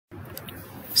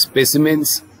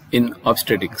Specimens in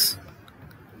obstetrics.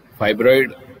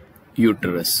 Fibroid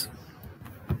uterus.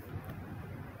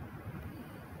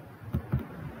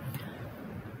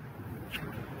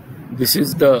 This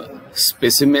is the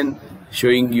specimen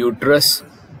showing uterus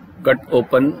cut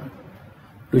open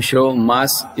to show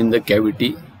mass in the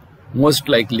cavity. Most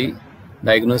likely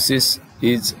diagnosis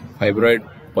is fibroid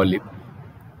polyp.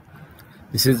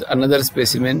 This is another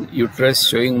specimen, uterus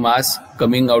showing mass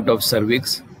coming out of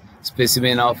cervix,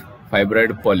 specimen of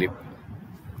fibroid polyp.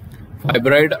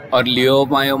 Fibroid or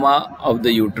leiomyoma of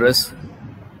the uterus.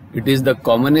 It is the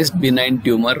commonest benign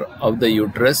tumor of the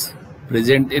uterus,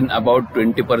 present in about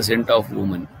 20% of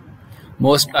women.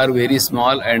 Most are very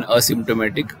small and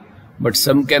asymptomatic, but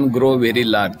some can grow very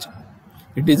large.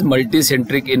 It is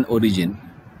multicentric in origin.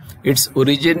 Its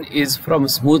origin is from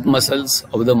smooth muscles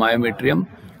of the myometrium,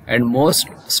 and most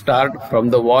start from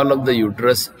the wall of the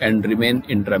uterus and remain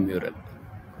intramural.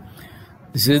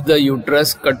 This is the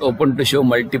uterus cut open to show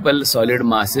multiple solid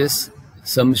masses,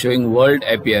 some showing whorled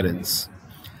appearance.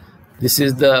 This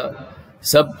is the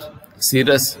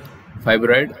subserous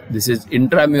fibroid. This is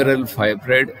intramural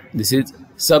fibroid. This is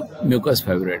submucous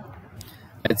fibroid.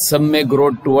 As some may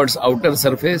grow towards outer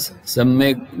surface, some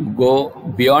may go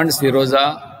beyond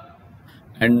serosa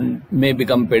and may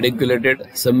become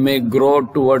pedunculated. Some may grow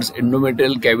towards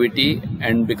endometrial cavity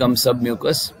and become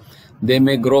submucous. They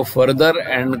may grow further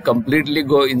and completely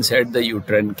go inside the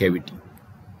uterine cavity.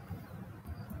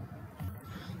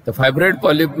 The fibroid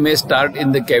polyp may start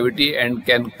in the cavity and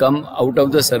can come out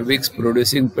of the cervix,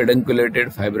 producing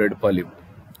pedunculated fibroid polyp.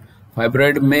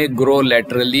 Fibroid may grow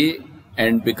laterally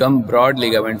and become broad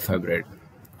ligament fibroid.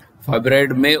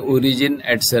 Fibroid may origin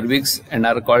at cervix and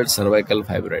are called cervical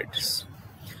fibroids.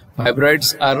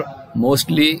 Fibroids are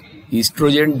mostly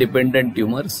estrogen-dependent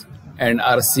tumors and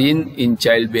are seen in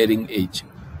childbearing age.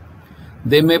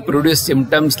 They may produce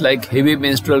symptoms like heavy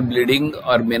menstrual bleeding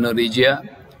or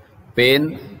menorrhagia,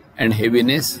 pain and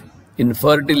heaviness,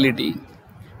 infertility,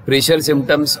 pressure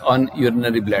symptoms on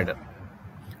urinary bladder.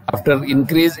 After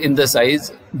increase in the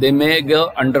size, they may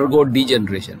undergo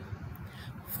degeneration.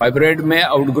 Fibroid may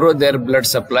outgrow their blood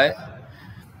supply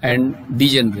and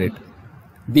degenerate.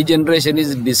 Degeneration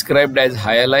is described as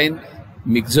hyaline,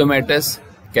 myxomatous,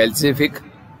 calcific,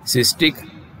 cystic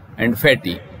and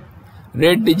fatty.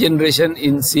 Rate degeneration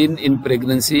is seen in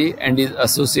pregnancy and is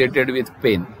associated with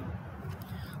pain.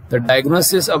 The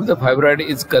diagnosis of the fibroid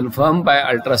is confirmed by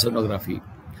ultrasonography.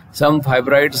 Some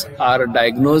fibroids are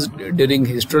diagnosed during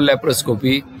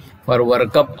hysterolaparoscopy for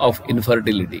workup of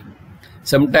infertility.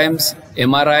 Sometimes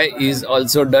MRI is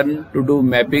also done to do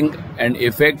mapping and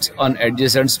effects on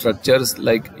adjacent structures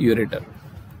like ureter.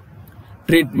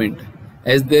 Treatment.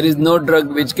 As there is no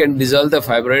drug which can dissolve the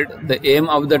fibroid, the aim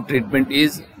of the treatment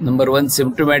is number 1,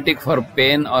 symptomatic for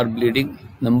pain or bleeding.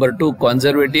 Number 2,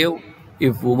 conservative.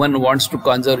 If woman wants to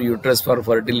conserve uterus for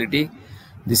fertility,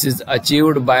 this is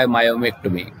achieved by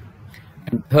myomectomy.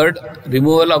 And third,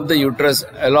 removal of the uterus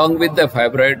along with the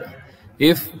fibroid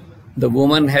if the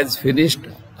woman has finished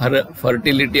her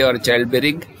fertility or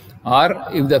childbearing, or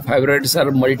if the fibroids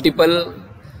are multiple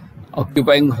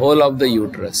occupying whole of the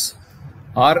uterus,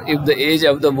 or if the age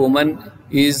of the woman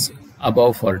is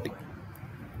above 40.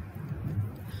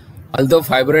 Although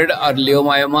fibroid or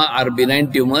leiomyoma are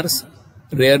benign tumors,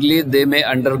 rarely they may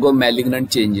undergo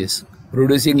malignant changes,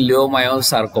 producing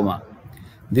leiomyosarcoma.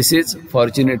 This is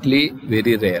fortunately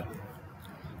very rare.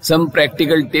 Some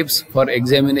practical tips for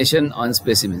examination on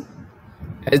specimen.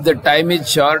 As the time is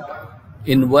short,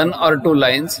 in 1 or 2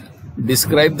 lines,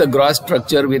 describe the gross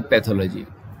structure with pathology.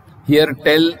 Here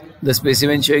tell the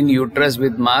specimen showing uterus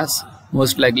with mass,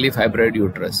 most likely fibroid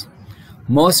uterus.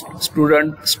 Most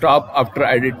students stop after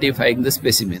identifying the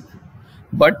specimen.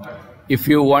 But if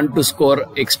you want to score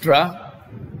extra,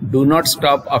 do not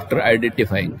stop after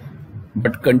identifying,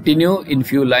 but continue in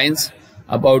few lines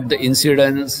about the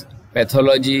incidence,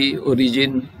 pathology,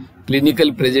 origin,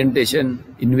 clinical presentation,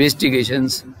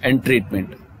 investigations and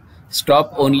treatment.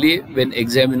 Stop only when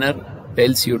examiner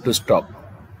tells you to stop.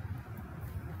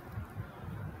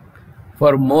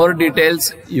 For more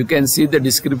details, you can see the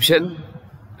description,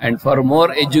 and for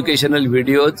more educational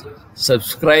videos,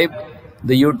 subscribe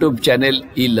the YouTube channel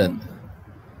eLearn.